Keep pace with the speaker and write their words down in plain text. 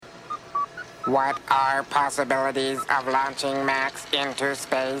What are possibilities of launching Max into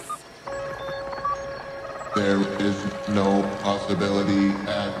space? There is no possibility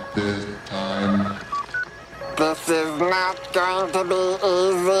at this time. This is not going to be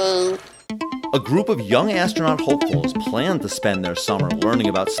easy. A group of young astronaut hopefuls plan to spend their summer learning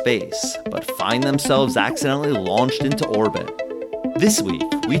about space, but find themselves accidentally launched into orbit. This week,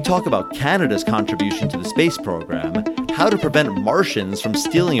 we talk about Canada's contribution to the space program, how to prevent Martians from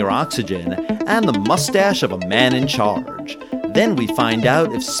stealing your oxygen, and the mustache of a man in charge. Then we find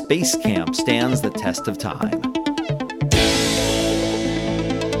out if Space Camp stands the test of time.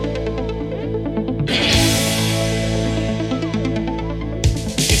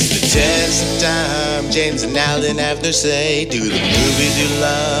 Test of time, James and Alan have their say. Do the movies you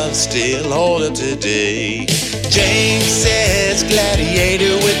love still hold up today? James says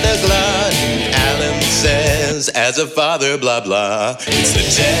gladiator with a glut. Alan says as a father, blah blah. It's the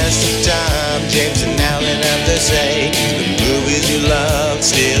test of time, James and Alan have their say. Do the movies you love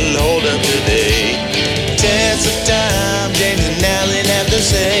still hold up today? Test of time, James and Alan have their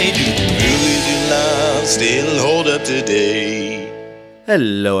say. Do the movies you love still hold up today?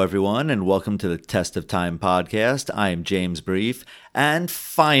 Hello, everyone, and welcome to the Test of Time podcast. I am James Brief, and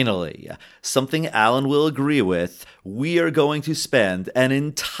finally, something Alan will agree with, we are going to spend an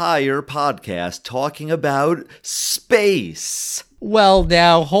entire podcast talking about space. Well,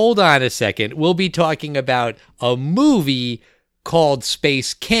 now, hold on a second. We'll be talking about a movie called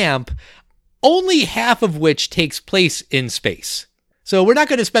Space Camp, only half of which takes place in space. So we're not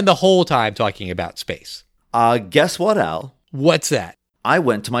going to spend the whole time talking about space. Guess what, Al? What's that? I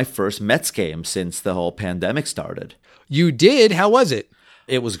went to my first Mets game since the whole pandemic started. You did? How was it?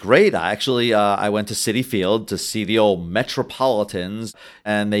 It was great. I went to Citi Field to see the old Metropolitans,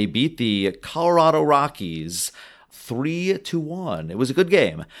 and they beat the Colorado Rockies 3-1. It was a good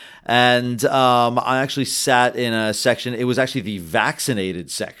game. And I actually sat in a section. It was actually the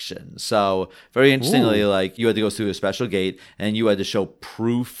vaccinated section. So very interestingly, you had to go through a special gate, and you had to show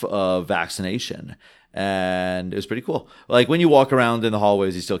proof of vaccination. And it was pretty cool. Like when you walk around in the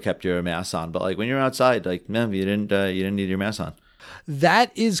hallways, you still kept your mask on. But like when you're outside, man, you didn't need your mask on.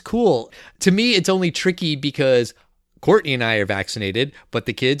 That is cool. To me, it's only tricky because Courtney and I are vaccinated, but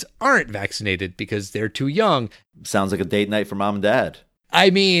the kids aren't vaccinated because they're too young. Sounds like a date night for mom and dad. I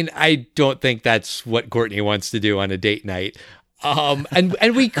mean, I don't think that's what Courtney wants to do on a date night.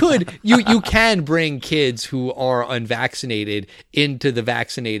 And we could, you can bring kids who are unvaccinated into the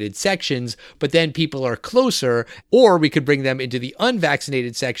vaccinated sections, but then people are closer, or we could bring them into the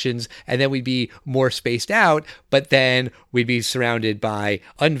unvaccinated sections and then we'd be more spaced out, but then we'd be surrounded by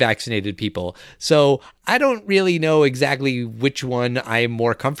unvaccinated people. So I don't really know exactly which one I'm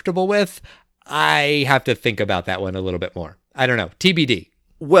more comfortable with. I have to think about that one a little bit more. I don't know. TBD.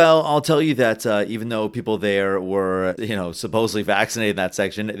 Well, I'll tell you that even though people there were, supposedly vaccinated in that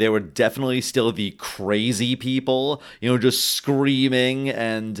section, there were definitely still the crazy people, just screaming.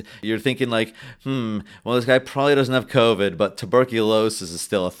 And you're thinking like, well, this guy probably doesn't have COVID, but tuberculosis is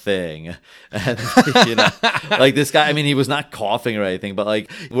still a thing. And, like this guy, I mean, he was not coughing or anything, but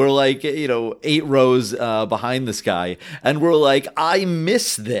like we're like, 8 rows behind this guy. And we're like, I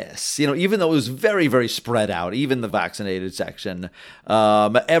miss this, even though it was very, very spread out, even the vaccinated section.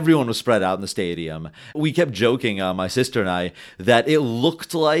 Everyone was spread out in the stadium. We kept joking, my sister and I, that it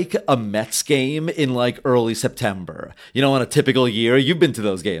looked like a Mets game in like early September. On a typical year. You've been to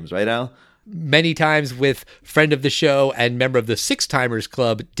those games, right, Al? Many times with friend of the show and member of the Six Timers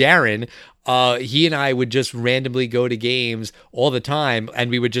Club, Darren. He and I would just randomly go to games all the time, and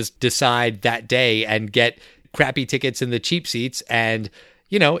we would just decide that day and get crappy tickets in the cheap seats, and,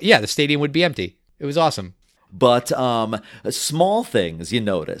 the stadium would be empty. It was awesome. But small things you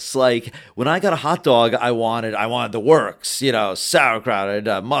notice, like when I got a hot dog, I wanted the works,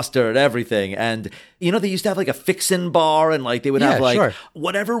 sauerkraut, mustard, everything. And they used to have like a fixin' bar, and like they would have like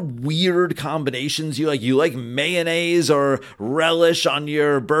whatever weird combinations you like. You like mayonnaise or relish on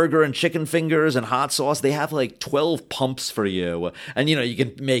your burger and chicken fingers and hot sauce. They have like 12 pumps for you, and you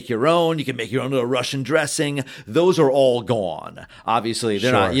can make your own. You can make your own little Russian dressing. Those are all gone. Obviously,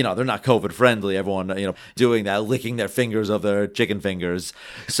 they're not. They're not COVID friendly. Everyone, doing that, licking their fingers of their chicken fingers.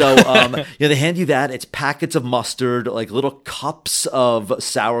 So, they hand you that. It's packets of mustard, like little cups of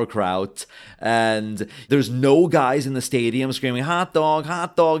sauerkraut, and there's no guys in the stadium screaming, hot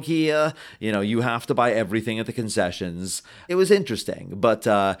dog here. You have to buy everything at the concessions. It was interesting, but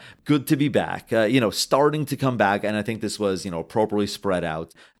good to be back, starting to come back. And I think this was, appropriately spread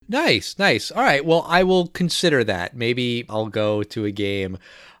out. Nice. All right. Well, I will consider that. Maybe I'll go to a game.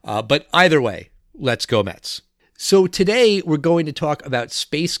 But either way, let's go Mets. So today we're going to talk about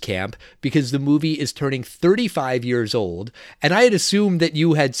Space Camp because the movie is turning 35 years old. And I had assumed that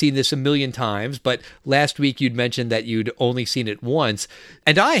you had seen this a million times, but last week you'd mentioned that you'd only seen it once.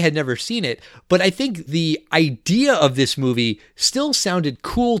 And I had never seen it, but I think the idea of this movie still sounded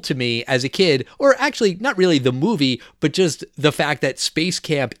cool to me as a kid, or actually not really the movie, but just the fact that Space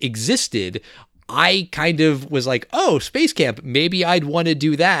Camp existed. I kind of was like, oh, Space Camp, maybe I'd want to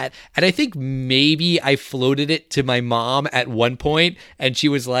do that. And I think maybe I floated it to my mom at one point, and she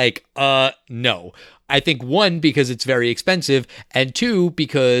was like, no. I think one, because it's very expensive, and two,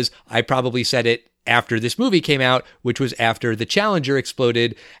 because I probably said it after this movie came out, which was after the Challenger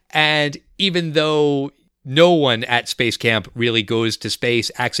exploded. And even though no one at Space Camp really goes to space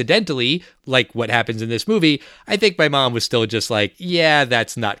accidentally, like what happens in this movie, I think my mom was still just like, yeah,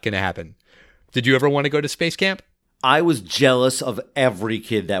 that's not going to happen. Did you ever want to go to Space Camp? I was jealous of every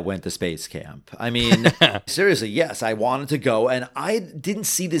kid that went to Space Camp. I mean, seriously, yes, I wanted to go. And I didn't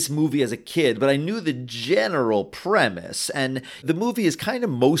see this movie as a kid, but I knew the general premise. And the movie is kind of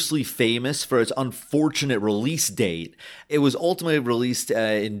mostly famous for its unfortunate release date. It was ultimately released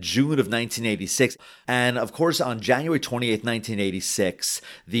in June of 1986. And of course, on January 28th, 1986,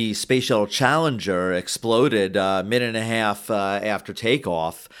 the Space Shuttle Challenger exploded a minute and a half after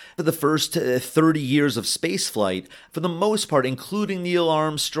takeoff. For the first 30 years of spaceflight, for the most part, including Neil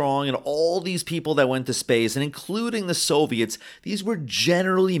Armstrong and all these people that went to space, and including the Soviets, these were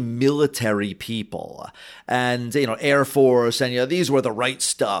generally military people. And, Air Force, and, these were the right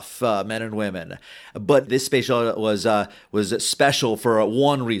stuff, men and women. But this space shuttle was special for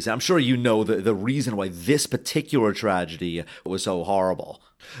one reason. I'm sure you know the reason why this particular tragedy was so horrible.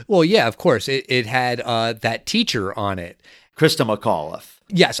 Well, yeah, of course. It had that teacher on it. Christa McAuliffe.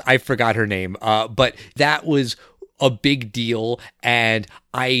 Yes, I forgot her name, but that was a big deal. And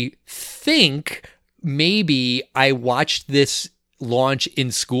I think maybe I watched this launch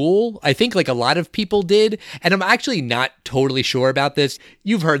in school. I think like a lot of people did. And I'm actually not totally sure about this.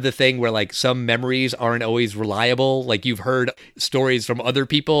 You've heard the thing where like some memories aren't always reliable. Like you've heard stories from other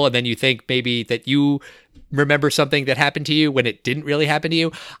people and then you think maybe that you remember something that happened to you when it didn't really happen to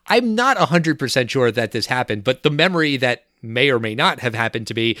you. I'm not 100% sure that this happened, but the memory that may or may not have happened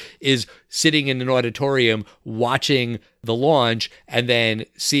to me is sitting in an auditorium watching the launch and then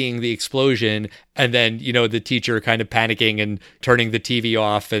seeing the explosion and then, the teacher kind of panicking and turning the TV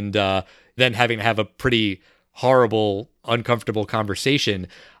off and then having to have a pretty horrible, uncomfortable conversation.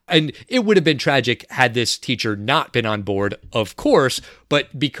 And it would have been tragic had this teacher not been on board, of course,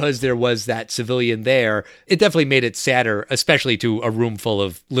 but because there was that civilian there, it definitely made it sadder, especially to a room full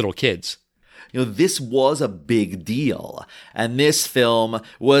of little kids. This was a big deal. And this film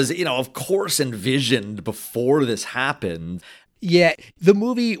was, of course, envisioned before this happened. Yeah, the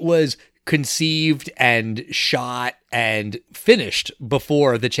movie was conceived and shot and finished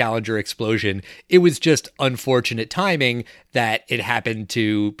before the Challenger explosion. It was just unfortunate timing that it happened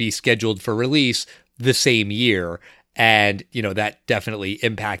to be scheduled for release the same year. And, that definitely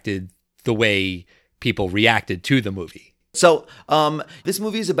impacted the way people reacted to the movie. So, this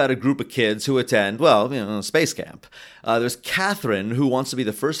movie is about a group of kids who attend, space camp. There's Catherine, who wants to be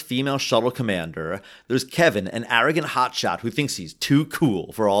the first female shuttle commander. There's Kevin, an arrogant hotshot who thinks he's too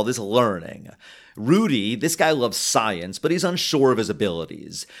cool for all this learning. Rudy, this guy loves science, but he's unsure of his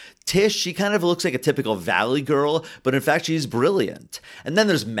abilities. Tish, she kind of looks like a typical valley girl, but in fact she's brilliant. And then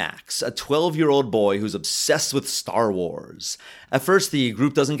there's Max, a 12-year-old boy who's obsessed with Star Wars. At first the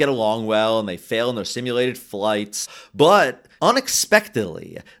group doesn't get along well and they fail in their simulated flights, but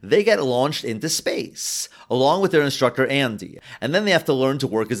unexpectedly, they get launched into space, along with their instructor Andy, and then they have to learn to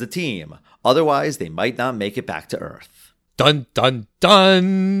work as a team. Otherwise, they might not make it back to Earth. Dun, dun,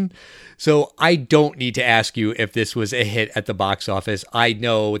 dun! So I don't need to ask you if this was a hit at the box office. I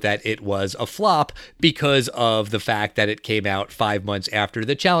know that it was a flop because of the fact that it came out 5 months after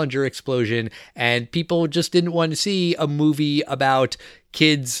the Challenger explosion, and people just didn't want to see a movie about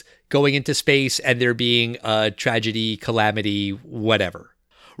kids going into space and there being a tragedy, calamity, whatever.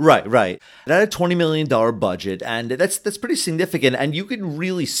 Right. It had a $20 million budget, and that's pretty significant, and you can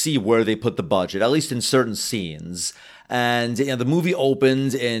really see where they put the budget, at least in certain scenes. And the movie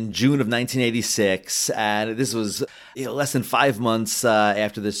opened in June of 1986, and this was less than 5 months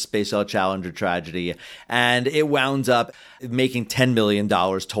after the Space Shuttle Challenger tragedy, and it wound up making $10 million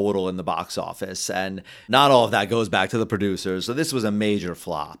total in the box office, and not all of that goes back to the producers, so this was a major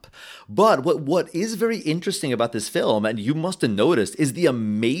flop. But what is very interesting about this film, and you must have noticed, is the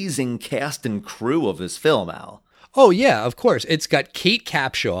amazing cast and crew of this film, Al. Oh, yeah, of course. It's got Kate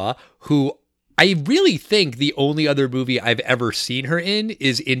Capshaw, who I really think the only other movie I've ever seen her in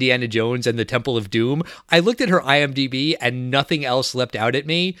is Indiana Jones and the Temple of Doom. I looked at her IMDb and nothing else leapt out at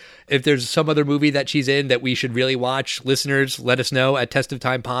me. If there's some other movie that she's in that we should really watch, listeners, let us know at Test of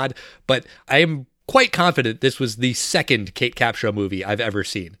Time Pod. But I am quite confident this was the second Kate Capshaw movie I've ever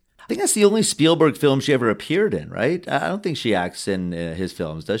seen. I think that's the only Spielberg film she ever appeared in, right? I don't think she acts in his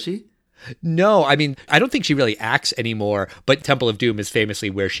films, does she? No, I mean, I don't think she really acts anymore, but Temple of Doom is famously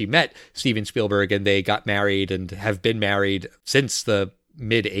where she met Steven Spielberg, and they got married and have been married since the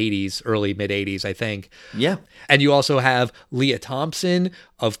early mid 80s, I think. Yeah. And you also have Leah Thompson,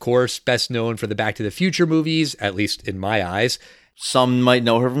 of course, best known for the Back to the Future movies, at least in my eyes. Some might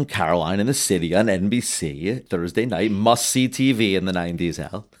know her from Caroline in the City on NBC, Thursday night, must-see TV in the 90s,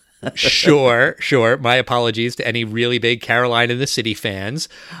 Al. Sure. My apologies to any really big Caroline in the City fans.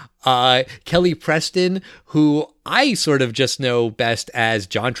 Kelly Preston, who I sort of just know best as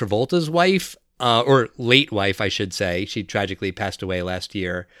John Travolta's wife, or late wife, I should say. She tragically passed away last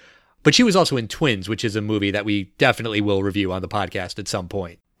year. But she was also in Twins, which is a movie that we definitely will review on the podcast at some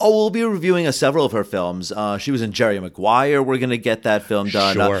point. Oh, we'll be reviewing several of her films. She was in Jerry Maguire. We're going to get that film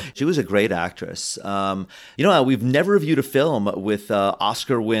done. Sure. She was a great actress. We've never reviewed a film with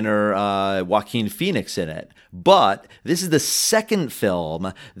Oscar winner Joaquin Phoenix in it. But this is the second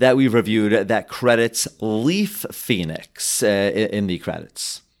film that we've reviewed that credits Leaf Phoenix in the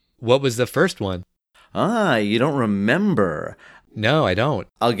credits. What was the first one? You don't remember. No, I don't.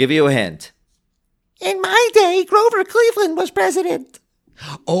 I'll give you a hint. In my day, Grover Cleveland was president.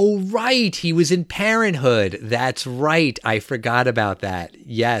 Oh, right. He was in Parenthood. That's right. I forgot about that.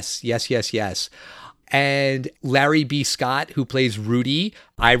 Yes. And Larry B. Scott, who plays Rudy,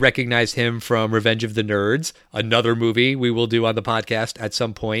 I recognized him from Revenge of the Nerds, another movie we will do on the podcast at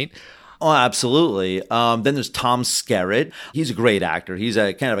some point. Oh, absolutely. Then there's Tom Skerritt. He's a great actor. He's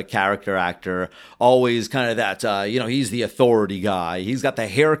a kind of a character actor, always kind of that, he's the authority guy. He's got the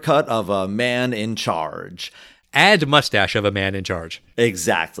haircut of a man in charge. And mustache of a man in charge.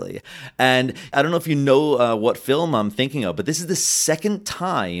 Exactly. And I don't know if you know what film I'm thinking of, but this is the second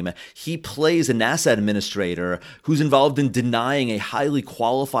time he plays a NASA administrator who's involved in denying a highly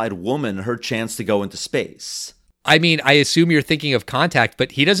qualified woman her chance to go into space. I mean, I assume you're thinking of Contact,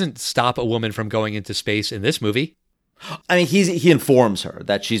 but he doesn't stop a woman from going into space in this movie. I mean, he informs her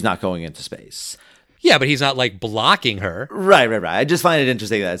that she's not going into space. Yeah, but he's not like blocking her. Right. I just find it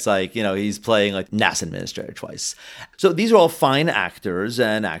interesting that it's like, he's playing like NASA administrator twice. So these are all fine actors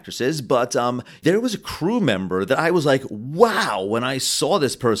and actresses, but there was a crew member that I was like, wow, when I saw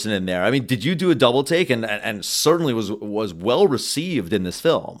this person in there. I mean, did you do a double take? And certainly was well received in this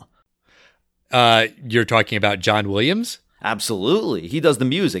film. You're talking about John Williams? Absolutely. He does the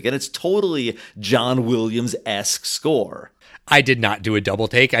music, and it's totally John Williams-esque score. I did not do a double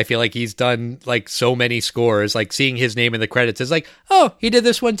take. I feel like he's done like so many scores, like seeing his name in the credits is like, oh, he did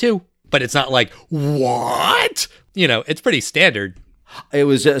this one too. But it's not like, what? It's pretty standard. It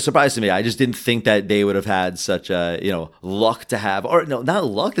was a surprise to me. I just didn't think that they would have had such luck to have, or no, not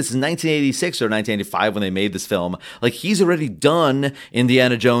luck. This is 1986 or 1985 when they made this film. Like, he's already done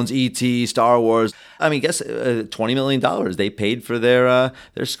Indiana Jones, E.T., Star Wars. I mean, guess $20 million they paid for their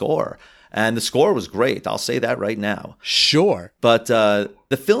score. And the score was great. I'll say that right now. Sure. But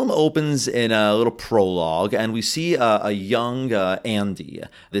the film opens in a little prologue, and we see a young Andy,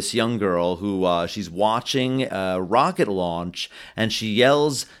 this young girl who she's watching a rocket launch, and she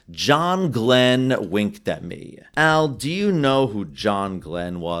yells, "John Glenn winked at me." Al, do you know who John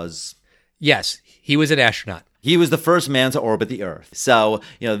Glenn was? Yes, he was an astronaut. He was the first man to orbit the Earth. So,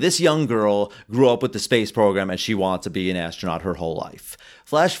 this young girl grew up with the space program, and she wanted to be an astronaut her whole life.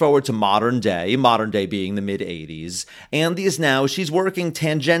 Flash forward to modern day being the mid-'80s. Andy is now, she's working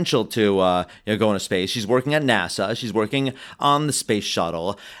tangential to going to space. She's working at NASA. She's working on the space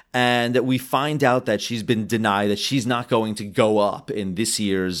shuttle. And we find out that she's been denied, that she's not going to go up in this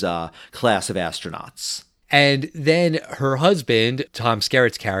year's class of astronauts. And then her husband, Tom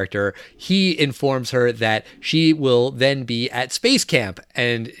Skerritt's character, he informs her that she will then be at space camp.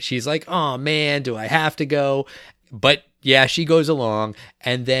 And she's like, oh man, do I have to go? But yeah, she goes along.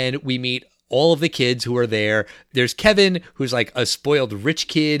 And then we meet all of the kids who are there. There's Kevin, who's like a spoiled rich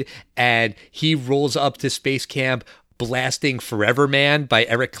kid, and he rolls up to space camp blasting Forever Man by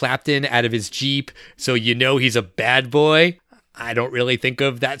Eric Clapton out of his Jeep. So he's a bad boy. I don't really think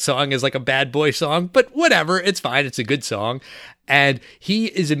of that song as like a bad boy song, but whatever, it's fine. It's a good song. And he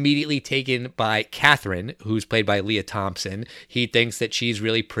is immediately taken by Catherine, who's played by Leah Thompson. He thinks that she's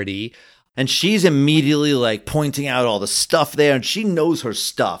really pretty. And she's immediately like pointing out all the stuff there, and she knows her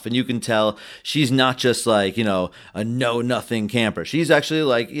stuff. And you can tell she's not just like, a know-nothing camper. She's actually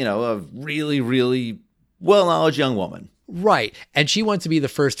like, a really, really well-knowledge young woman. Right. And she wants to be the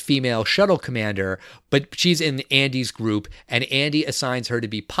first female shuttle commander, but she's in Andy's group, and Andy assigns her to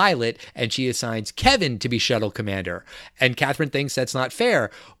be pilot, and she assigns Kevin to be shuttle commander. And Catherine thinks that's not fair.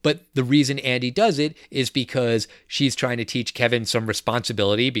 But the reason Andy does it is because she's trying to teach Kevin some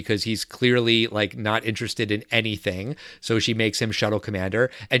responsibility, because he's clearly like not interested in anything. So she makes him shuttle commander,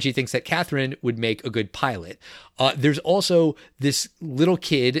 and she thinks that Catherine would make a good pilot. There's also this little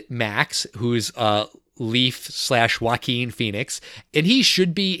kid, Max, who's Leaf/Joaquin Phoenix, and he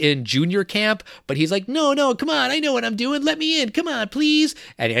should be in junior camp, but he's like, no, come on, I know what I'm doing, let me in, come on, please.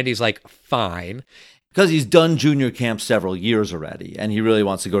 And Andy's like, fine. Because he's done junior camp several years already, and he really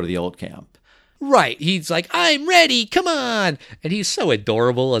wants to go to the old camp. Right. He's like, I'm ready. Come on. And he's so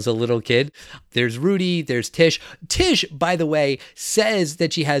adorable as a little kid. There's Rudy. There's Tish. Tish, by the way, says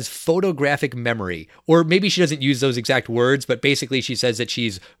that she has photographic memory. Or maybe she doesn't use those exact words, but basically she says that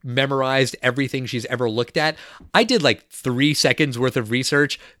she's memorized everything she's ever looked at. I did like 3 seconds worth of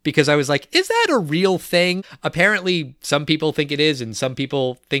research because I was like, is that a real thing? Apparently, some people think it is and some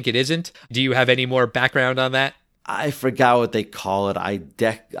people think it isn't. Do you have any more background on that? I forgot what they call it,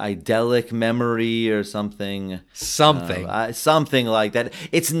 idyllic memory or something. Something like that.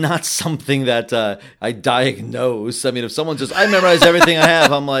 It's not something that I diagnose. I mean, if someone says, I memorize everything I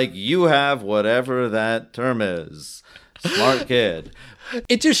have, I'm like, you have whatever that term is. Smart kid.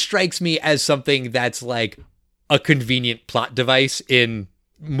 It just strikes me as something that's like a convenient plot device in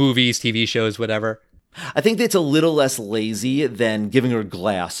movies, TV shows, whatever. I think it's a little less lazy than giving her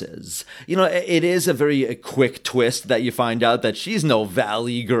glasses. It is a very quick twist that you find out that she's no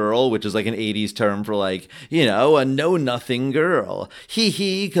valley girl, which is like an 80s term for like, a know-nothing girl.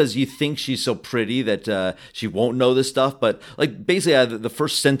 Because you think she's so pretty that she won't know this stuff. But like basically the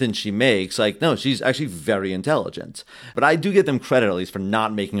first sentence she makes, like, no, she's actually very intelligent. But I do give them credit at least for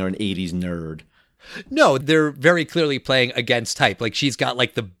not making her an 80s nerd. No, they're very clearly playing against type. Like, she's got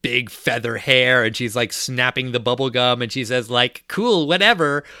like the big feather hair and she's like snapping the bubble gum and she says like, cool,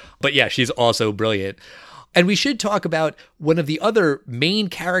 whatever. But yeah, she's also brilliant. And we should talk about one of the other main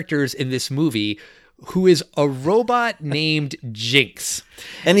characters in this movie, who is a robot named Jinx.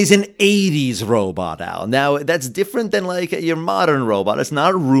 And he's an 80s robot, Al. Now, that's different than like your modern robot. It's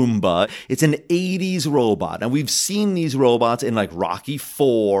not a Roomba. It's an 80s robot. And we've seen these robots in like Rocky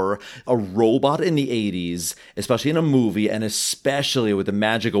IV, a robot in the 80s, especially in a movie, and especially with the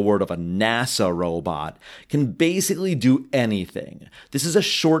magical word of a NASA robot, can basically do anything. This is a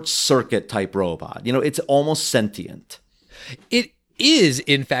short circuit type robot. It's almost sentient. It is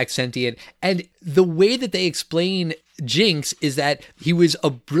in fact sentient, and the way that they explain Jinx is that he was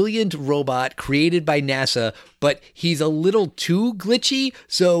a brilliant robot created by NASA, but he's a little too glitchy,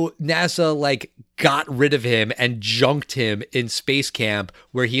 so NASA like got rid of him and junked him in space camp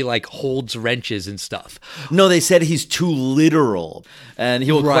where he like holds wrenches and stuff. No, they said he's too literal and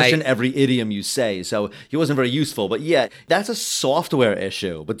he will question every idiom you say. So he wasn't very useful. But yeah, that's a software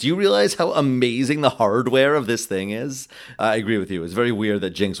issue. But do you realize how amazing the hardware of this thing is? I agree with you. It's very weird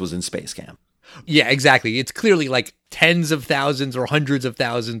that Jinx was in space camp. Yeah, exactly. It's clearly like tens of thousands or hundreds of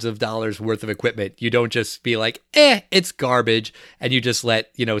thousands of dollars worth of equipment. You don't just be like, it's garbage, and you just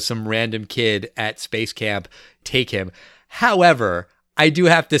let, some random kid at space camp take him. However, I do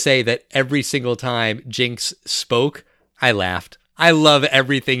have to say that every single time Jinx spoke, I laughed. I love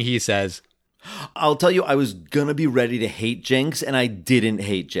everything he says. I'll tell you, I was going to be ready to hate Jinx, and I didn't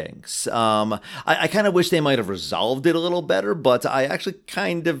hate Jinx. I kind of wish they might have resolved it a little better, but I actually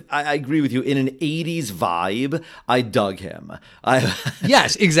I agree with you. In an 80s vibe, I dug him.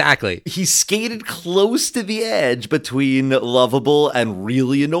 Yes, exactly. He skated close to the edge between lovable and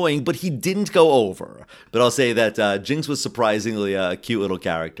really annoying, but he didn't go over. But I'll say that Jinx was surprisingly a cute little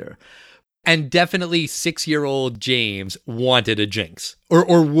character. And definitely 6-year-old James wanted a Jinx,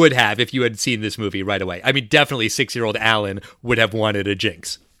 or would have if you had seen this movie right away. I mean, definitely 6-year-old Alan would have wanted a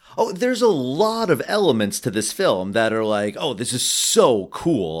Jinx. Oh, there's a lot of elements to this film that are like, oh, this is so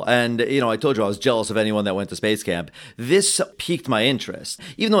cool. And, I told you I was jealous of anyone that went to space camp. This piqued my interest.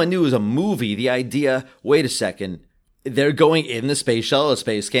 Even though I knew it was a movie, the idea, wait a second, they're going in the space shuttle, a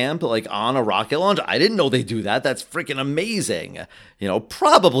space camp, like on a rocket launch. I didn't know they do that. That's freaking amazing.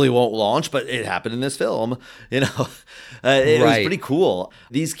 Probably won't launch, but it happened in this film. It was pretty cool.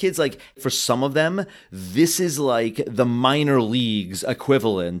 These kids, like, for some of them, this is like the minor leagues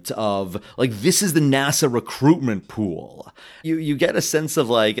equivalent of, like, this is the NASA recruitment pool. You get a sense of,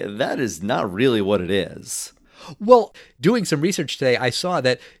 like, that is not really what it is. Well, doing some research today, I saw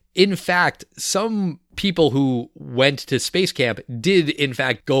that in fact, some people who went to space camp did, in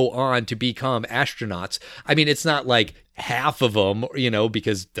fact, go on to become astronauts. I mean, it's not like half of them,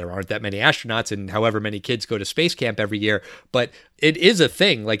 because there aren't that many astronauts and however many kids go to space camp every year. But it is a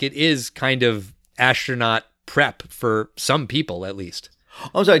thing. Like, it is kind of astronaut prep for some people, at least.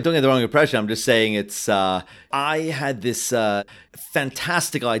 I'm sorry, don't get the wrong impression. I'm just saying it's, I had this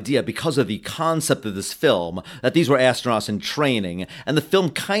fantastical idea because of the concept of this film that these were astronauts in training. And the film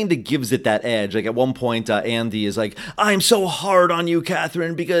kind of gives it that edge. Like at one point, Andy is like, I'm so hard on you,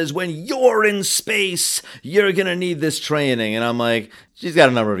 Catherine, because when you're in space, you're going to need this training. And I'm like, she's got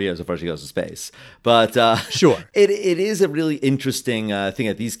a number of years before she goes to space. But sure, it is a really interesting thing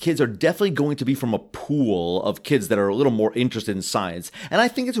that these kids are definitely going to be from a pool of kids that are a little more interested in science. And I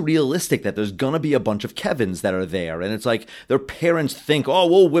think it's realistic that there's going to be a bunch of Kevins that are there. And it's like their parents think, oh,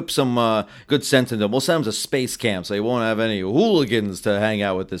 we'll whip some good sense into them. We'll send them to space camp so they won't have any hooligans to hang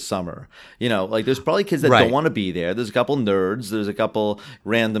out with this summer. Like there's probably kids that don't want to be there. There's a couple nerds. There's a couple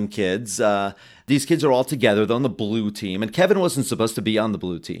random kids. These kids are all together. They're on the blue team. And Kevin wasn't supposed to be on the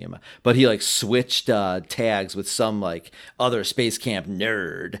blue team, but he switched tags with some other space camp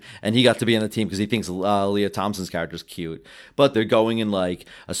nerd. And he got to be on the team because he thinks Leah Thompson's character is cute. But they're going in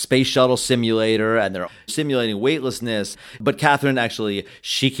a space shuttle simulator and they're simulating weightlessness. But Catherine actually,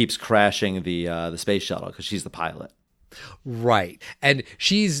 she keeps crashing the space shuttle because she's the pilot. Right. And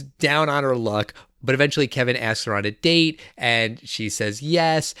she's down on her luck. But eventually Kevin asks her on a date and she says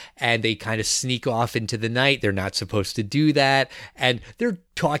yes. And they kind of sneak off into the night. They're not supposed to do that. And they're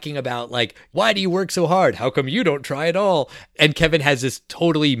talking about why do you work so hard? How come you don't try at all? And Kevin has this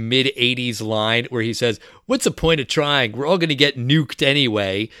totally mid-80s line where he says, what's the point of trying? We're all going to get nuked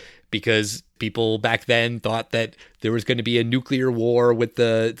anyway, because people back then thought that there was going to be a nuclear war with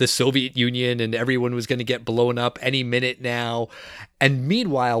the Soviet Union and everyone was going to get blown up any minute now. And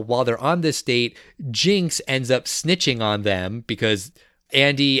meanwhile, while they're on this date, Jinx ends up snitching on them because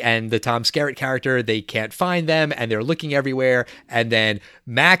Andy and the Tom Skerritt character, they can't find them and they're looking everywhere. And then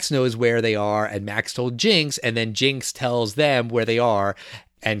Max knows where they are and Max told Jinx, and then Jinx tells them where they are.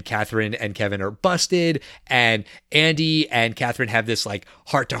 And Catherine and Kevin are busted, and Andy and Catherine have this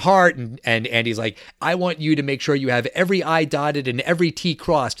heart to heart, and Andy's like, I want you to make sure you have every I dotted and every T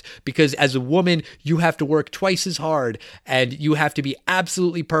crossed, because as a woman, you have to work twice as hard and you have to be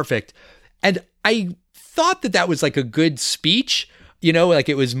absolutely perfect. And I thought that was a good speech. It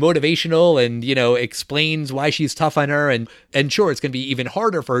was motivational and, explains why she's tough on her. And sure, it's going to be even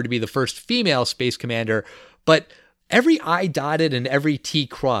harder for her to be the first female space commander, but every I dotted and every T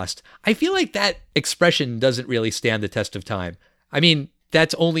crossed, I feel like that expression doesn't really stand the test of time. I mean,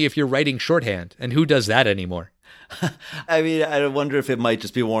 that's only if you're writing shorthand, and who does that anymore? I mean, I wonder if it might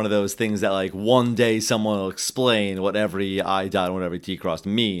just be one of those things that one day someone will explain what every I dot and what every T crossed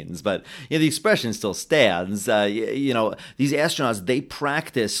means. But the expression still stands. These astronauts, they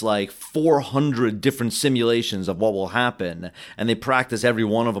practice 400 different simulations of what will happen, and they practice every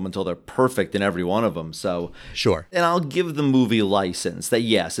one of them until they're perfect in every one of them. So sure. And I'll give the movie license that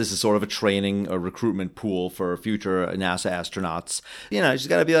yes, this is sort of a training or recruitment pool for future NASA astronauts. You just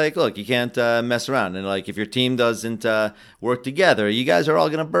got to be look, you can't mess around, and if your team doesn't work together, you guys are all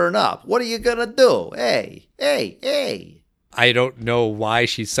going to burn up. What are you going to do? Hey. I don't know why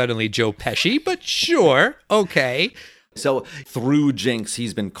she's suddenly Joe Pesci, but sure. Okay. So through Jinx,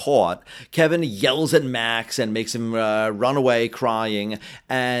 he's been caught. Kevin yells at Max and makes him run away crying.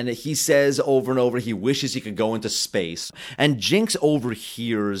 And he says over and over he wishes he could go into space. And Jinx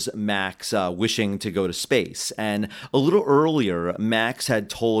overhears Max wishing to go to space. And a little earlier, Max had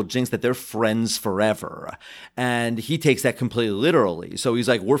told Jinx that they're friends forever. And he takes that completely literally. So he's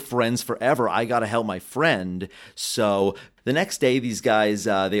like, we're friends forever. I got to help my friend. So the next day, these guys,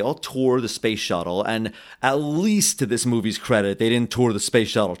 they all tour the space shuttle, and at least to this movie's credit, they didn't tour the Space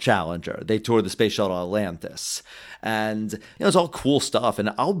Shuttle Challenger. They toured the Space Shuttle Atlantis. And, it's all cool stuff,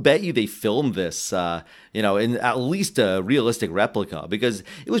 and I'll bet you they filmed this, in at least a realistic replica, because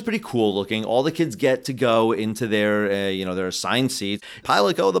it was pretty cool looking. All the kids get to go into their, their assigned seats.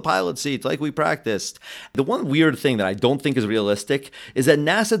 Pilot, go to the pilot seats like we practiced. The one weird thing that I don't think is realistic is that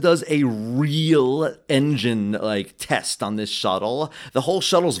NASA does a real engine, test on this shuttle. The whole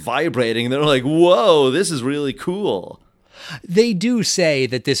shuttle's vibrating, and they're like, whoa, this is really cool. They do say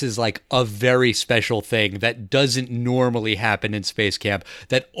that this is a very special thing that doesn't normally happen in space camp,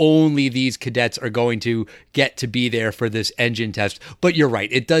 that only these cadets are going to get to be there for this engine test. But you're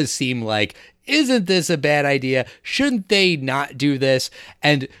right. It does seem like isn't this a bad idea? Shouldn't they not do this?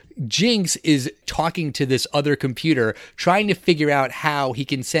 And Jinx is talking to this other computer, trying to figure out how he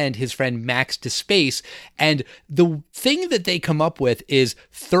can send his friend Max to space. And the thing that they come up with is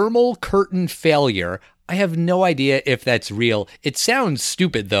thermal curtain failure. I have no idea if that's real. It sounds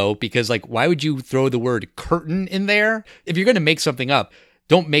stupid, though, because, like, why would you throw the word curtain in there? If you're going to make something up,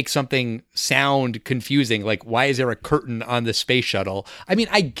 don't make something sound confusing. Like, why is there a curtain on the space shuttle? I mean,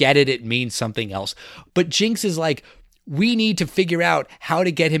 I get it. It means something else. But Jinx is like, we need to figure out how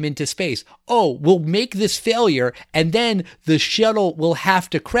to get him into space. Oh, we'll make this failure, and then the shuttle will have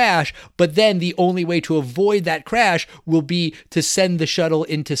to crash, but then the only way to avoid that crash will be to send the shuttle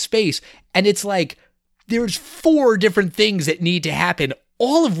into space. And it's like, there's 4 different things that need to happen,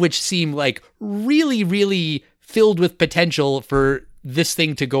 all of which seem like really, really filled with potential for this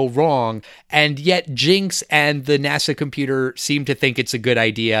thing to go wrong. And yet Jinx and the NASA computer seem to think it's a good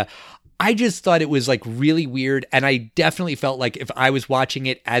idea. I just thought it was like really weird. And I definitely felt like if I was watching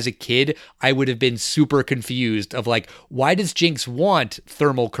it as a kid, I would have been super confused of like, why does Jinx want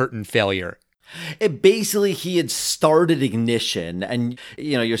thermal curtain failure? It basically, he had started ignition, and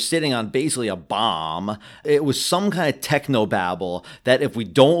you're sitting on basically a bomb. It was some kind of technobabble that if we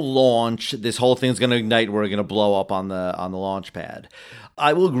don't launch, this whole thing's going to ignite. We're going to blow up on the launch pad.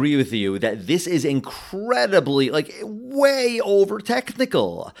 I will agree with you that this is incredibly, like, way over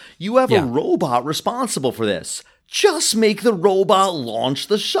technical. You have a robot responsible for this. Just make the robot launch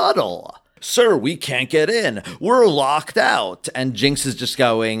the shuttle. Sir, we can't get in. We're locked out. And Jinx is just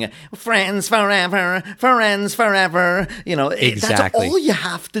going, friends forever, friends forever. Exactly. That's all you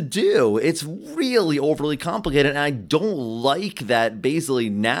have to do. It's really overly complicated. And I don't like that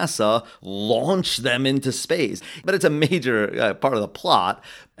basically NASA launched them into space. But it's a major part of the plot.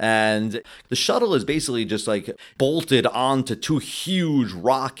 And the shuttle is basically just like bolted onto 2 huge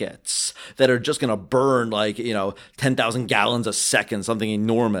rockets that are just going to burn like, 10,000 gallons a second, something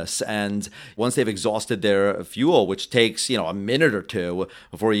enormous. And once they've exhausted their fuel, which takes, a minute or 2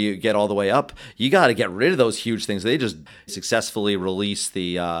 before you get all the way up, you got to get rid of those huge things. They just successfully release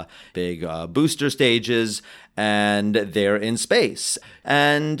the big booster stages, and they're in space.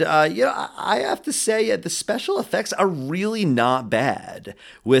 And, I have to say the special effects are really not bad.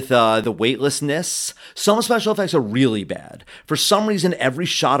 With the weightlessness, some special effects are really bad. For some reason, every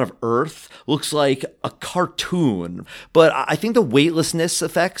shot of Earth looks like a cartoon. But I think the weightlessness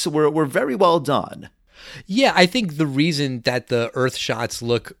effects were very well done. Yeah, I think the reason that the Earth shots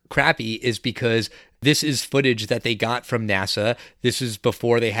look crappy is because this is footage that they got from NASA. This is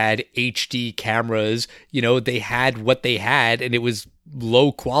before they had HD cameras. They had what they had, and it was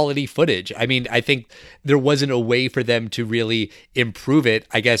low quality footage. I mean, I think there wasn't a way for them to really improve it,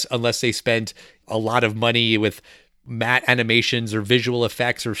 I guess, unless they spent a lot of money with matte animations or visual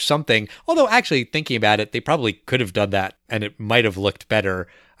effects or something. Although actually thinking about it, they probably could have done that and it might have looked better.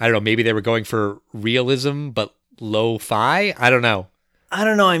 I don't know. Maybe they were going for realism, but lo-fi. I don't know.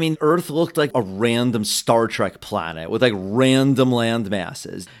 I mean, Earth looked like a random Star Trek planet with like random land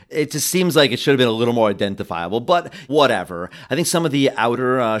masses. It just seems like it should have been a little more identifiable, but whatever. I think some of the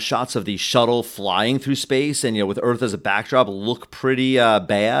outer shots of the shuttle flying through space and, with Earth as a backdrop look pretty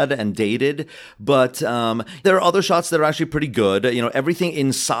bad and dated. But there are other shots that are actually pretty good. Everything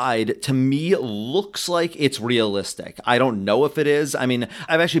inside to me looks like it's realistic. I don't know if it is. I mean,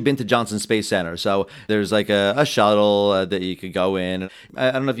 I've actually been to Johnson Space Center, so there's like a shuttle that you could go in.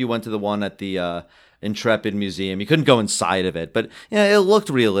 I don't know if you went to the one at the Intrepid Museum. You couldn't go inside of it, but it looked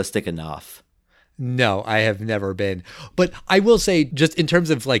realistic enough. No, I have never been. But I will say, just in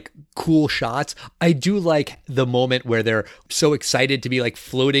terms of like cool shots, I do like the moment where they're so excited to be like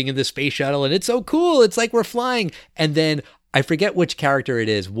floating in the space shuttle and it's so cool. It's like we're flying. And then I forget which character it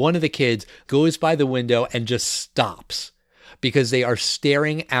is. One of the kids goes by the window and just stops, because they are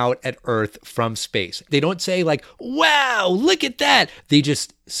staring out at Earth from space. They don't say like, wow, look at that. They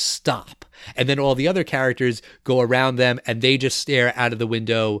just stop. And then all the other characters go around them and they just stare out of the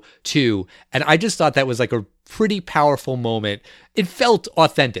window too. And I just thought that was like a pretty powerful moment. It felt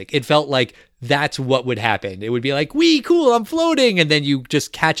authentic. It felt like that's what would happen. It would be like, wee, cool, I'm floating. And then you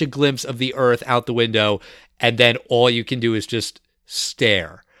just catch a glimpse of the Earth out the window. And then all you can do is just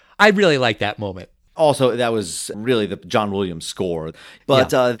stare. I really like that moment. Also, that was really the John Williams score. But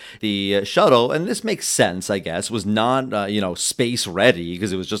the shuttle, and this makes sense, I guess, was not, space ready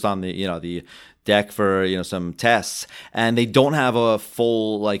because it was just on the deck for, some tests, and they don't have a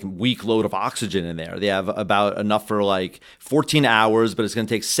full like week load of oxygen in there. They have about enough for like 14 hours, but it's going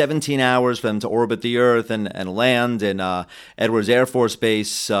to take 17 hours for them to orbit the Earth and land in Edwards Air Force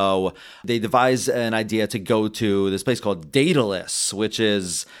Base. So they devise an idea to go to this place called Daedalus, which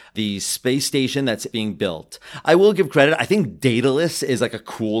is the space station that's being built. I will give credit. I think Daedalus is like a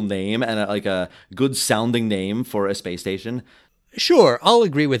cool name and like a good sounding name for a space station. Sure, I'll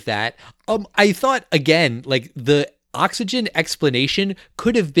agree with that. I thought, again, like the oxygen explanation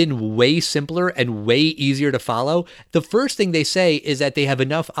could have been way simpler and way easier to follow. The first thing they say is that they have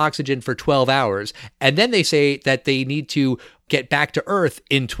enough oxygen for 12 hours, and then they say that they need to get back to Earth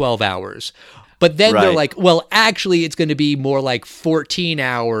in 12 hours. But then they're like, well, actually, it's going to be more like 14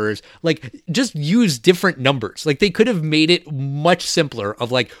 hours. Like, just use different numbers. Like, they could have made it much simpler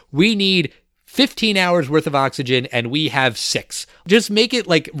of like, we need 15 hours worth of oxygen and we have 6. Just make it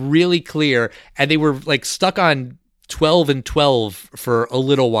like really clear. And they were like stuck on 12 and 12 for a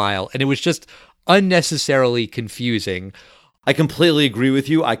little while. And it was just unnecessarily confusing. I completely agree with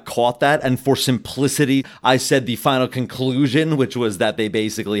you. I caught that. And for simplicity, I said the final conclusion, which was that they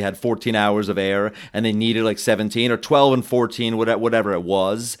basically had 14 hours of air and they needed like 17 or 12 and 14, whatever it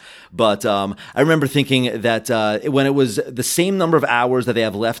was. But I remember thinking that when it was the same number of hours that they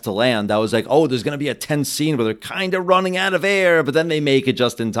have left to land, I was like, oh, there's going to be a tense scene where they're kind of running out of air, but then they make it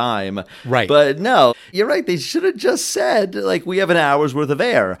just in time. Right. But no, you're right. They should have just said, like, we have an hour's worth of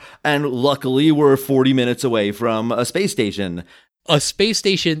air. And luckily, we're 40 minutes away from a space station. A space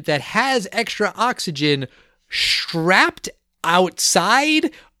station that has extra oxygen strapped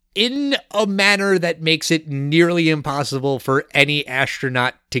outside in a manner that makes it nearly impossible for any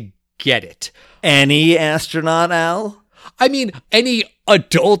astronaut to get it. Any astronaut, Al? I mean, any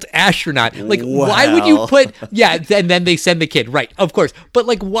adult astronaut. Like, why would you put, and then they send the kid, right, of course. But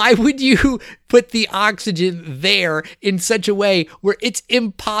like, why would you put the oxygen there in such a way where it's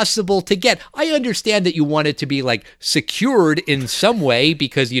impossible to get? I understand that you want it to be like secured in some way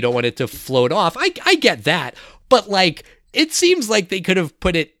because you don't want it to float off. I get that. But like, it seems like they could have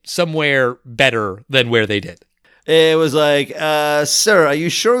put it somewhere better than where they did. It was like, sir, are you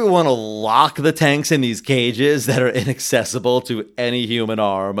sure we want to lock the tanks in these cages that are inaccessible to any human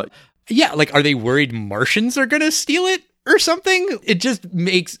arm? Yeah, like, are they worried Martians are going to steal it or something? It just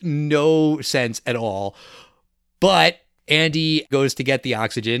makes no sense at all. But Andy goes to get the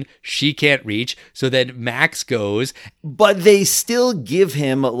oxygen. She can't reach. So then Max goes. But they still give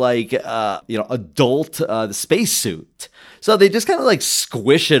him, like, adult the spacesuit. So they just kind of like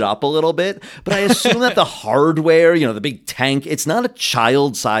squish it up a little bit. But I assume that the hardware, the big tank, it's not a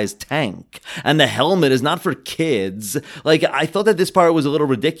child-sized tank. And the helmet is not for kids. Like, I thought that this part was a little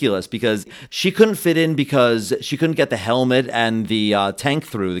ridiculous because she couldn't fit in because she couldn't get the helmet and the tank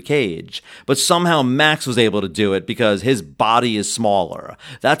through the cage. But somehow Max was able to do it because his body is smaller.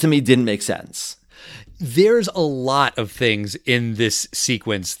 That to me didn't make sense. There's a lot of things in this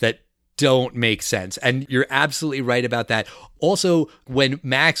sequence that don't make sense. And you're absolutely right about that. Also, when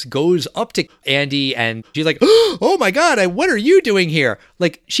Max goes up to Andy and she's like, oh my God, what are you doing here?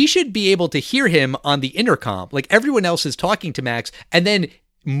 Like, she should be able to hear him on the intercom. Like, everyone else is talking to Max. And then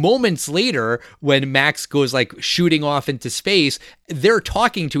moments later, when Max goes like shooting off into space, they're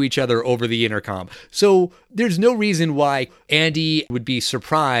talking to each other over the intercom. So there's no reason why Andy would be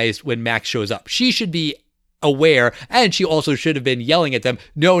surprised when Max shows up. She should be aware, and she also should have been yelling at them,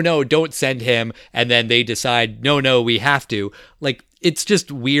 no, don't send him. And then they decide, no, we have to. Like, it's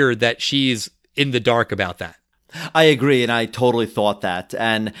just weird that she's in the dark about that. I agree, and I totally thought that.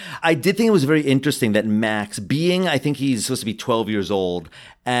 And I did think it was very interesting that Max, I think he's supposed to be 12 years old,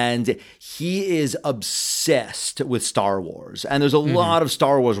 and he is obsessed with Star Wars. And there's a lot of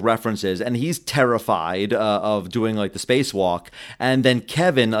Star Wars references, and he's terrified of doing like the spacewalk. And then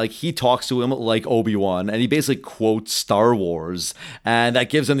Kevin, like, he talks to him like Obi-Wan, and he basically quotes Star Wars. And that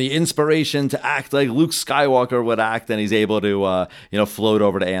gives him the inspiration to act like Luke Skywalker would act, and he's able to, float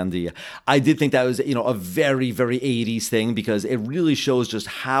over to Andy. I did think that was, a very, very 80s thing because it really shows just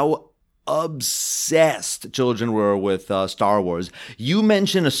how obsessed children were with Star Wars. You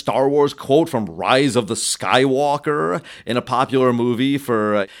mentioned a Star Wars quote from Rise of the Skywalker in a popular movie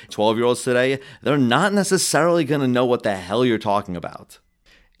for 12-year-olds today. They're not necessarily going to know what the hell you're talking about.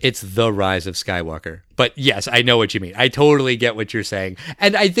 It's The Rise of Skywalker. But yes, I know what you mean. I totally get what you're saying.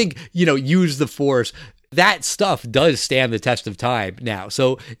 And I think, use the Force. That stuff does stand the test of time now.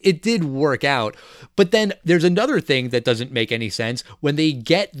 So it did work out. But then there's another thing that doesn't make any sense. When they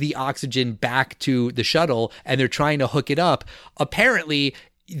get the oxygen back to the shuttle and they're trying to hook it up, apparently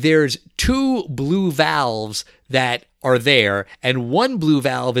there's 2 blue valves that are there, and one blue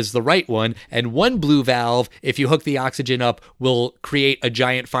valve is the right one, and one blue valve, if you hook the oxygen up, will create a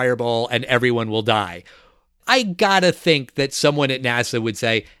giant fireball and everyone will die. I gotta think that someone at NASA would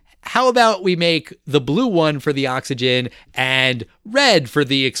say, how about we make the blue one for the oxygen and red for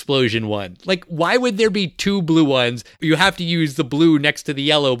the explosion one? Like, why would there be 2 blue ones? You have to use the blue next to the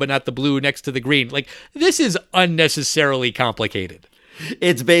yellow, but not the blue next to the green. Like, this is unnecessarily complicated.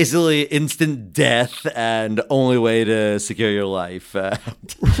 It's basically instant death and only way to secure your life.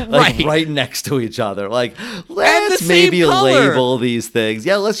 Right next to each other. Like, let's maybe label these things.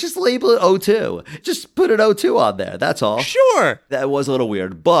 Yeah, let's just label it O2. Just put an O2 on there. That's all. Sure. That was a little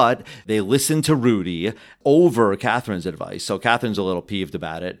weird, but they listened to Rudy over Catherine's advice. So Catherine's a little peeved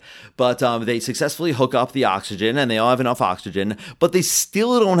about it. But they successfully hook up the oxygen, and they all have enough oxygen, but they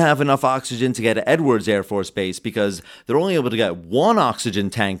still don't have enough oxygen to get to Edwards Air Force Base because they're only able to get 1 oxygen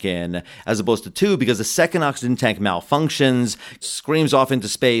tank in as opposed to 2 because the second oxygen tank malfunctions, screams off into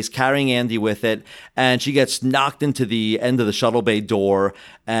space, carrying Andy with it, and she gets knocked into the end of the shuttle bay door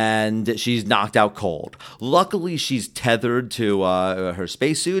and she's knocked out cold. Luckily, she's tethered to her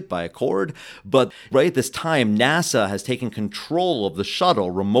spacesuit by a cord, but right at this time, NASA has taken control of the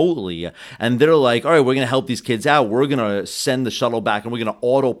shuttle remotely, and they're like, all right, we're going to help these kids out. We're going to send the shuttle back, and we're going to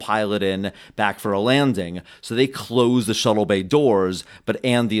autopilot in back for a landing. So they close the shuttle bay doors, but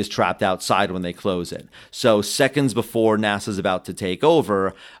Andy is trapped outside when they close it. So seconds before NASA's about to take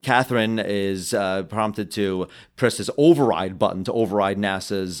over, Catherine is prompted to press this override button to override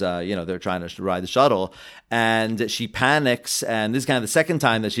NASA's, they're trying to ride the shuttle, and she panics, and this is kind of the second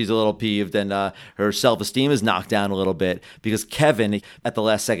time that she's a little peeved, and her self-esteem is knocked down a little bit because Kevin, at the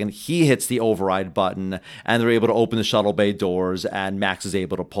last second, he hits the override button, and they're able to open the shuttle bay doors, and Max is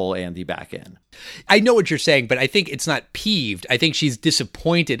able to pull Andy back in. I know what you're saying, but I think it's not peeved. I think she's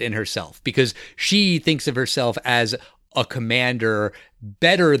disappointed in herself because she thinks of herself as a commander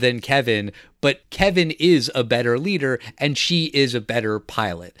better than Kevin, but Kevin is a better leader and she is a better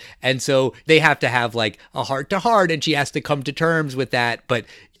pilot. And so they have to have like a heart to heart, and she has to come to terms with that. But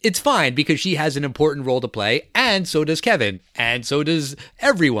it's fine because she has an important role to play, and so does Kevin, and so does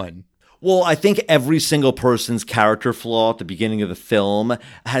everyone. Well, I think every single person's character flaw at the beginning of the film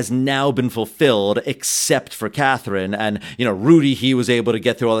has now been fulfilled except for Catherine. And, Rudy, he was able to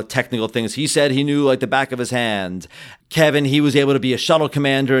get through all the technical things. He said he knew like the back of his hand. Kevin, he was able to be a shuttle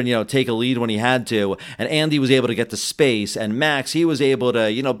commander and, take a lead when he had to. And Andy was able to get to space. And Max, he was able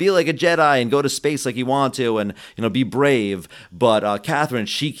to, be like a Jedi and go to space like he wanted to and, be brave. But Catherine,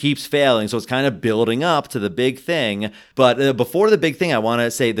 she keeps failing. So it's kind of building up to the big thing. But before the big thing, I want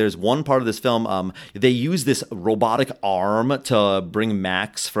to say there's one part of this film. They use this robotic arm to bring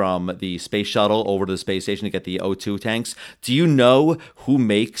Max from the space shuttle over to the space station to get the O2 tanks. Do you know who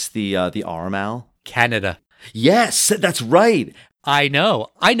makes the arm, Al? Canada. Yes, that's right. I know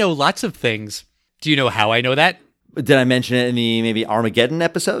lots of things. Do you know how I know that? Did I mention it in the maybe Armageddon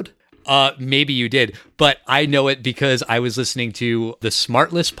episode? Maybe you did, but I know it because I was listening to the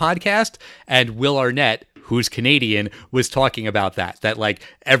Smartless podcast, and Will Arnett, who's Canadian, was talking about that like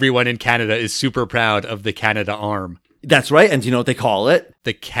everyone in Canada is super proud of the Canada arm. That's right. And do you know what they call it?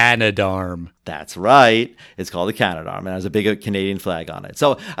 The Canadarm. That's right. It's called the Canadarm, and it has a big Canadian flag on it.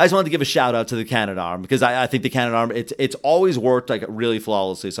 So I just wanted to give a shout out to the Canadarm because I think the Canadarm, it's always worked like really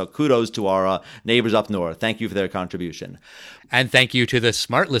flawlessly. So kudos to our neighbors up north. Thank you for their contribution. And thank you to the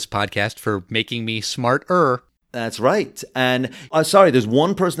Smartless podcast for making me smarter. That's right. And there's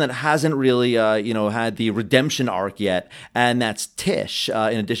one person that hasn't really, had the redemption arc yet, and that's Tish, in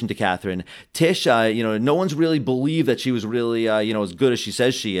addition to Catherine. Tish, no one's really believed that she was really, as good as she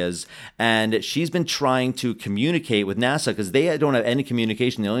says she is. And she's been trying to communicate with NASA because they don't have any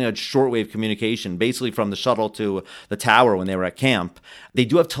communication. They only had shortwave communication, basically from the shuttle to the tower when they were at camp. They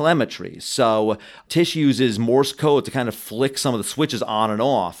do have telemetry. So Tish uses Morse code to kind of flick some of the switches on and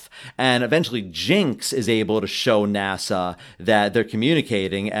off. And eventually Jinx is able to show NASA that they're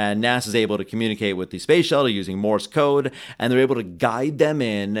communicating, and NASA's able to communicate with the space shuttle using Morse code, and they're able to guide them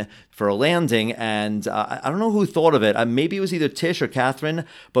in for a landing. And I don't know who thought of it. Maybe it was either Tish or Catherine,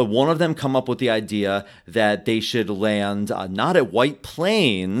 but one of them come up with the idea that they should land not at White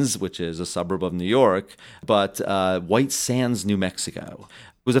Plains, which is a suburb of New York, but White Sands, New Mexico.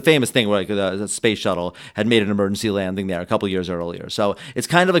 It was a famous thing where the space shuttle had made an emergency landing there a couple years earlier. So it's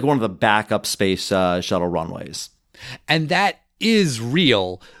kind of like one of the backup space shuttle runways. And that is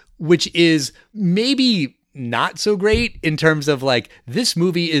real, which is maybe not so great in terms of like, this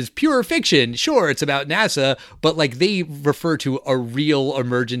movie is pure fiction. Sure, it's about NASA, but like they refer to a real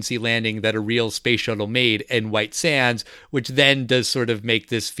emergency landing that a real space shuttle made in White Sands, which then does sort of make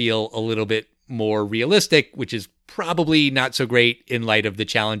this feel a little bit more realistic, which is probably not so great in light of the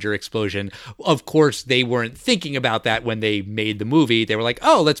Challenger explosion. Of course, they weren't thinking about that when they made the movie. They were like,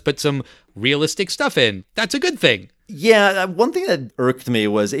 oh, let's put some realistic stuff in. That's a good thing. Yeah, one thing that irked me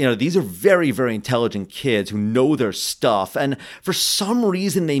was, these are very, very intelligent kids who know their stuff. And for some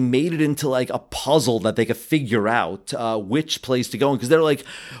reason, they made it into like a puzzle that they could figure out which place to go in. Because they're like,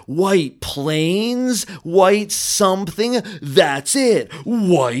 white plains, white something, that's it,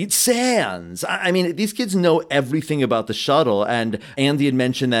 White Sands. I mean, these kids know everything about the shuttle. And Andy had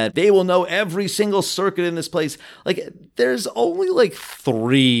mentioned that they will know every single circuit in this place. Like, there's only like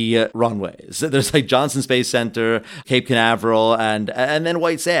 3 runways. There's like Johnson Space Center, Cape Canaveral, and then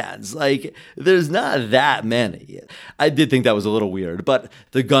White Sands. Like, there's not that many. I did think that was a little weird, but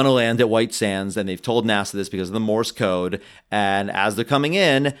they're gonna land at White Sands, and they've told NASA this because of the Morse code, and as they're coming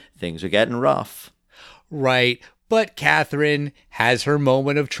in, things are getting rough. Right. But Catherine has her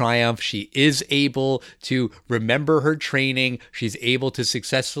moment of triumph. She is able to remember her training. She's able to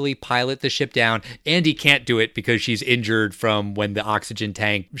successfully pilot the ship down. Andy can't do it because she's injured from when the oxygen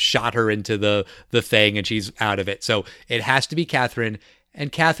tank shot her into the thing and she's out of it. So it has to be Catherine,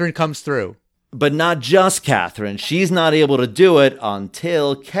 and Catherine comes through. But not just Catherine. She's not able to do it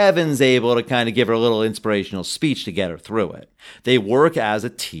until Kevin's able to kind of give her a little inspirational speech to get her through it. They work as a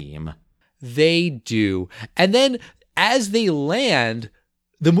team. They do. And then as they land,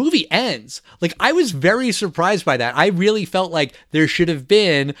 the movie ends. Like, I was very surprised by that. I really felt like there should have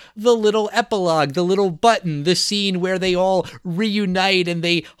been the little epilogue, the little button, the scene where they all reunite and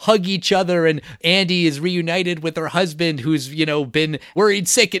they hug each other, and Andy is reunited with her husband who's, been worried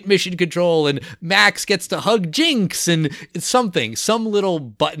sick at Mission Control, and Max gets to hug Jinx, and some little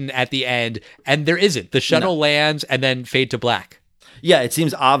button at the end, and there isn't. The shuttle lands and then fade to black. Yeah, it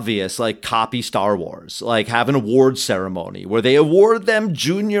seems obvious, like copy Star Wars, like have an award ceremony where they award them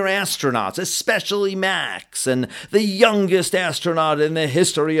junior astronauts, especially Max, and the youngest astronaut in the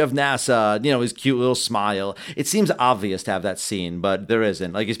history of NASA, his cute little smile. It seems obvious to have that scene, but there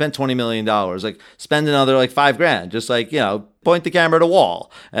isn't. Like, you spent $20 million, like spend another like $5,000, just like, point the camera at a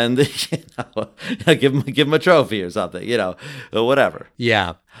wall and give him a trophy or something, whatever.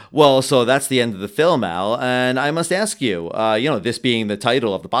 Yeah. Well, so that's the end of the film, Al, and I must ask you, this being the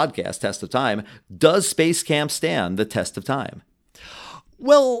title of the podcast, Test of Time, does Space Camp stand the test of time?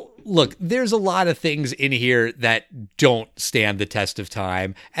 Well, look, there's a lot of things in here that don't stand the test of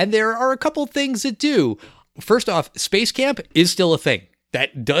time, and there are a couple things that do. First off, Space Camp is still a thing.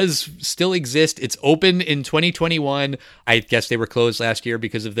 That does still exist. It's open in 2021. I guess they were closed last year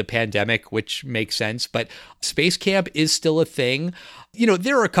because of the pandemic, which makes sense. But Space Camp is still a thing.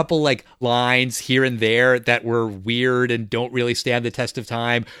 There are a couple like lines here and there that were weird and don't really stand the test of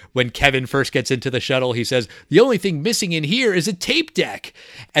time. When Kevin first gets into the shuttle, he says, the only thing missing in here is a tape deck.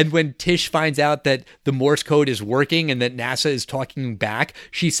 And when Tish finds out that the Morse code is working and that NASA is talking back,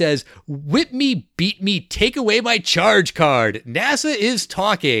 she says, whip me, beat me, take away my charge card. NASA is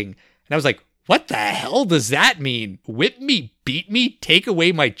talking. And I was like, what the hell does that mean? Whip me, beat me, take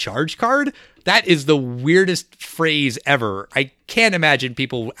away my charge card? That is the weirdest phrase ever. I can't imagine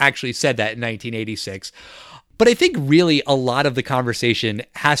people actually said that in 1986. But I think really a lot of the conversation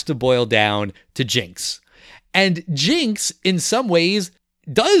has to boil down to Jinx. And Jinx, in some ways,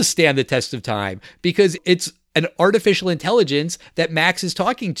 does stand the test of time because it's an artificial intelligence that Max is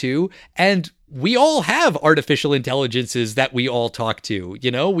talking to, and we all have artificial intelligences that we all talk to.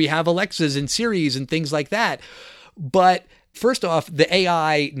 We have Alexas and Siris and things like that. But first off, the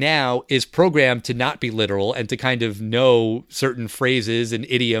AI now is programmed to not be literal and to kind of know certain phrases and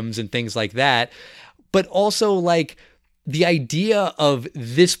idioms and things like that. But also, like, the idea of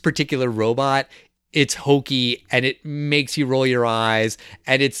this particular robot, it's hokey and it makes you roll your eyes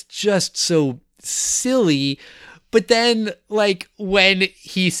and it's just so silly. But then, like, when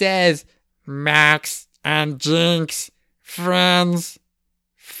he says, Max and Jinx, friends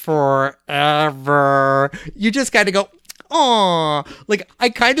forever, you just kind of go, aw. Like, I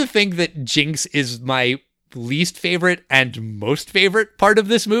kind of think that Jinx is my least favorite and most favorite part of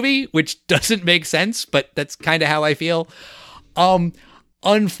this movie, which doesn't make sense, but that's kind of how I feel.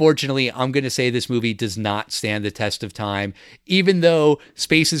 Unfortunately, I'm going to say this movie does not stand the test of time. Even though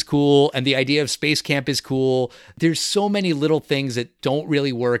space is cool and the idea of space camp is cool, there's so many little things that don't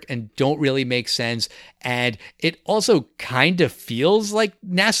really work and don't really make sense. And it also kind of feels like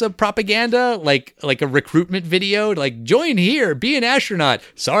NASA propaganda, like a recruitment video, like join here, be an astronaut.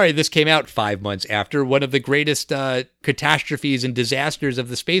 Sorry, this came out 5 months after one of the greatest catastrophes and disasters of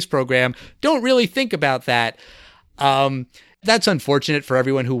the space program. Don't really think about that. That's unfortunate for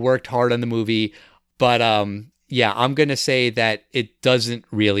everyone who worked hard on the movie. But yeah, I'm going to say that it doesn't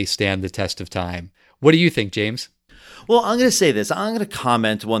really stand the test of time. What do you think, James? Well, I'm going to say this. I'm going to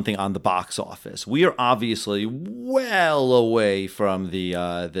comment one thing on the box office. We are obviously well away from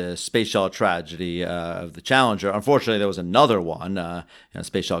the space shuttle tragedy of the Challenger. Unfortunately, there was another one,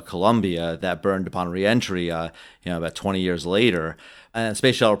 Space Shuttle Columbia, that burned upon reentry, about 20 years later. And the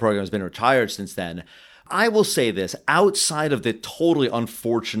space shuttle program has been retired since then. I will say this, outside of the totally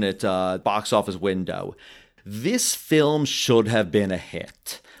unfortunate box office window, this film should have been a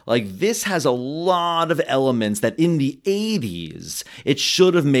hit. Like, this has a lot of elements that in the 80s, it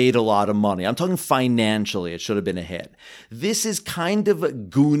should have made a lot of money. I'm talking financially, it should have been a hit. This is kind of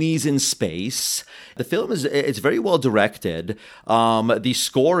Goonies in space. The film it's very well directed. The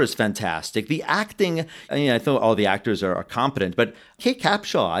score is fantastic. The acting, I thought all the actors are competent, but Kate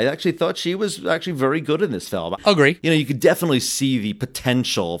Capshaw, I actually thought she was actually very good in this film. Agree. You could definitely see the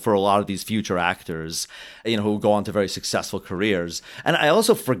potential for a lot of these future actors, who go on to very successful careers. And I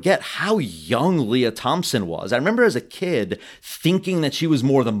also forget how young Leah Thompson was. I remember as a kid thinking that she was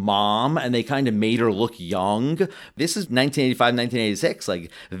more the mom, and they kind of made her look young. This is 1985, 1986. Like,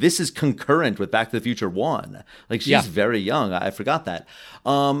 this is concurrent with Back to the Future 1. Like, she's very young. I forgot that.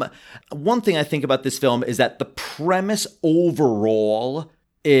 One thing I think about this film is that the premise overall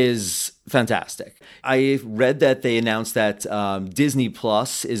is fantastic. I read that they announced that Disney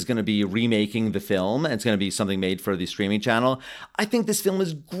Plus is going to be remaking the film, and it's going to be something made for the streaming channel. I think this film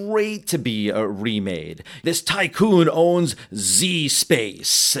is great to be remade. This tycoon owns Z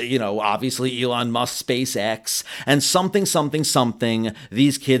Space, obviously Elon Musk, SpaceX, and something,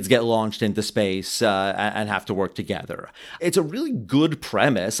 these kids get launched into space and have to work together. It's a really good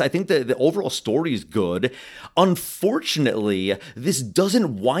premise. I think the overall story is good. Unfortunately, this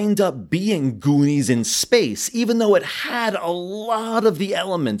doesn't wind up being Goonies in space, even though it had a lot of the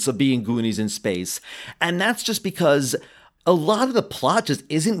elements of being Goonies in space. And that's just because a lot of the plot just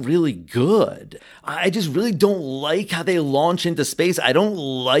isn't really good. I just really don't like how they launch into space. I don't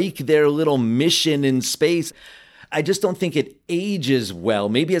like their little mission in space. I just don't think it ages well.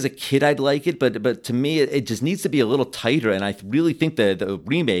 Maybe as a kid I'd like it, but to me it just needs to be a little tighter, and I really think the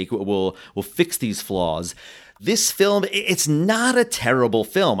remake will fix these flaws. This film, it's not a terrible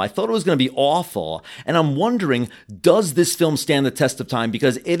film. I thought it was going to be awful. And I'm wondering, does this film stand the test of time?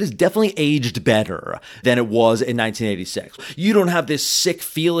 Because it has definitely aged better than it was in 1986. You don't have this sick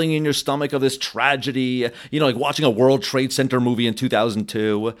feeling in your stomach of this tragedy, like watching a World Trade Center movie in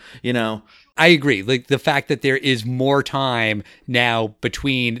 2002, I agree. Like, the fact that there is more time now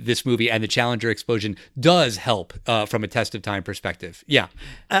between this movie and the Challenger explosion does help from a test of time perspective. Yeah.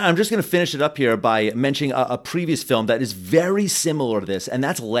 I'm just going to finish it up here by mentioning a previous film that is very similar to this, and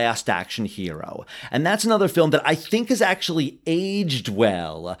that's Last Action Hero. And that's another film that I think has actually aged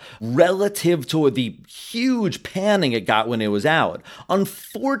well relative to the huge panning it got when it was out.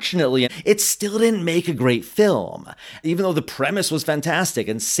 Unfortunately, it still didn't make a great film, even though the premise was fantastic.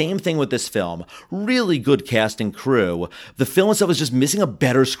 And same thing with this film. Really good cast and crew. The film itself is just missing a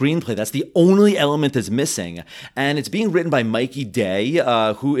better screenplay. That's the only element that's missing. And it's being written by Mikey Day,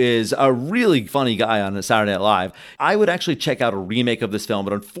 who is a really funny guy on Saturday Night Live. I would actually check out a remake of this film,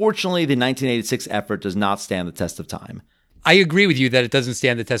 but unfortunately, the 1986 effort does not stand the test of time. I agree with you that it doesn't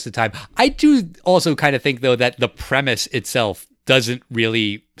stand the test of time. I do also kind of think, though, that the premise itself doesn't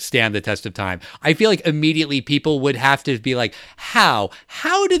really stand the test of time. I feel like immediately people would have to be like, how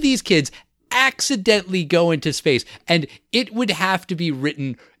do these kids accidentally go into space? And it would have to be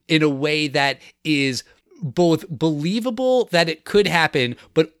written in a way that is both believable that it could happen,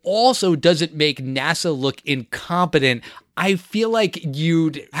 but also doesn't make NASA look incompetent. I feel like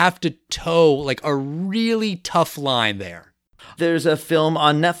you'd have to toe like a really tough line there. There's a film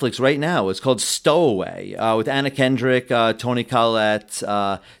on Netflix right now. It's called Stowaway with Anna Kendrick, Toni Collette,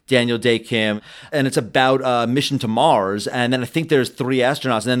 Daniel Day Kim, and it's about mission to Mars. And then I think there's 3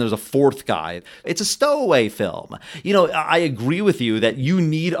 astronauts, and then there's a 4th guy. It's a stowaway film. I agree with you that you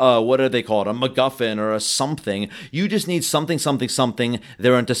need what are they called? A MacGuffin or a something. You just need something.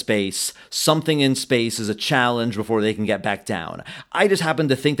 They're into space. Something in space is a challenge before they can get back down. I just happen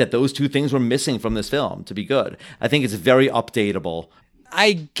to think that those 2 things were missing from this film to be good. I think it's very updatable.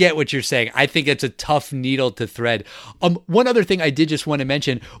 I get what you're saying. I think it's a tough needle to thread. One other thing I did just want to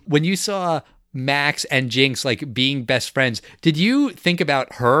mention, when you saw Max and Jinx like being best friends, did you think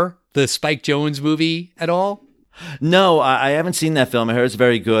about Her, the Spike Jonze movie, at all? No, I haven't seen that film. I heard it's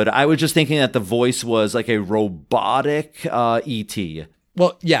very good. I was just thinking that the voice was like a robotic E.T.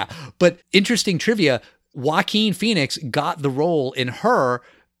 Well, yeah, but interesting trivia, Joaquin Phoenix got the role in Her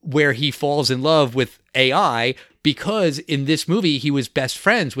where he falls in love with AI because in this movie he was best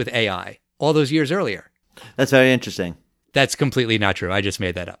friends with AI all those years earlier. That's very interesting. That's completely not true. I just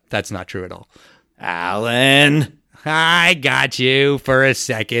made that up. That's not true at all. Alan. I got you for a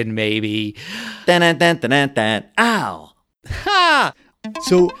second, maybe. Ow. Ha!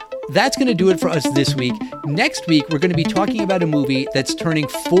 So that's going to do it for us this week. Next week, we're going to be talking about a movie that's turning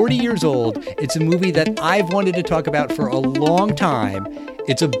 40 years old. It's a movie that I've wanted to talk about for a long time.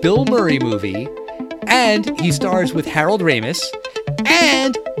 It's a Bill Murray movie, and he stars with Harold Ramis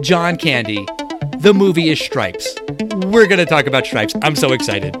and John Candy. The movie is Stripes. We're going to talk about Stripes. I'm so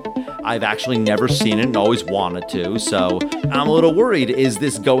excited. I've actually never seen it and always wanted to, so I'm a little worried. Is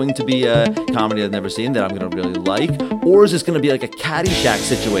this going to be a comedy I've never seen that I'm going to really like? Or is this going to be like a Caddyshack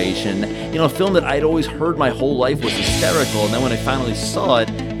situation? You know, a film that I'd always heard my whole life was hysterical, and then when I finally saw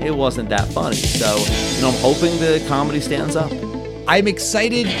it, it wasn't that funny. So, you know, I'm hoping the comedy stands up. I'm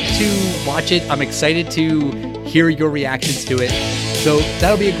excited to watch it. I'm excited to hear your reactions to it. So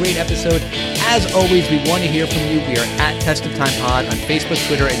that'll be a great episode. As always, we want to hear from you. We are at Test of Time Pod on Facebook,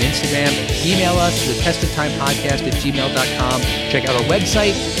 Twitter, and Instagram. Email us to testoftimepodcast@gmail.com. Check out our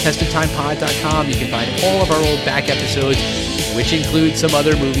website, testoftimepod.com. You can find all of our old back episodes, which include some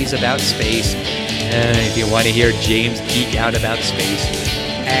other movies about space. If you want to hear James geek out about space.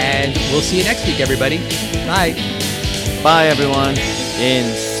 And we'll see you next week, everybody. Bye. Bye, everyone.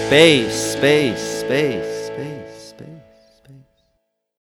 In space, space, space.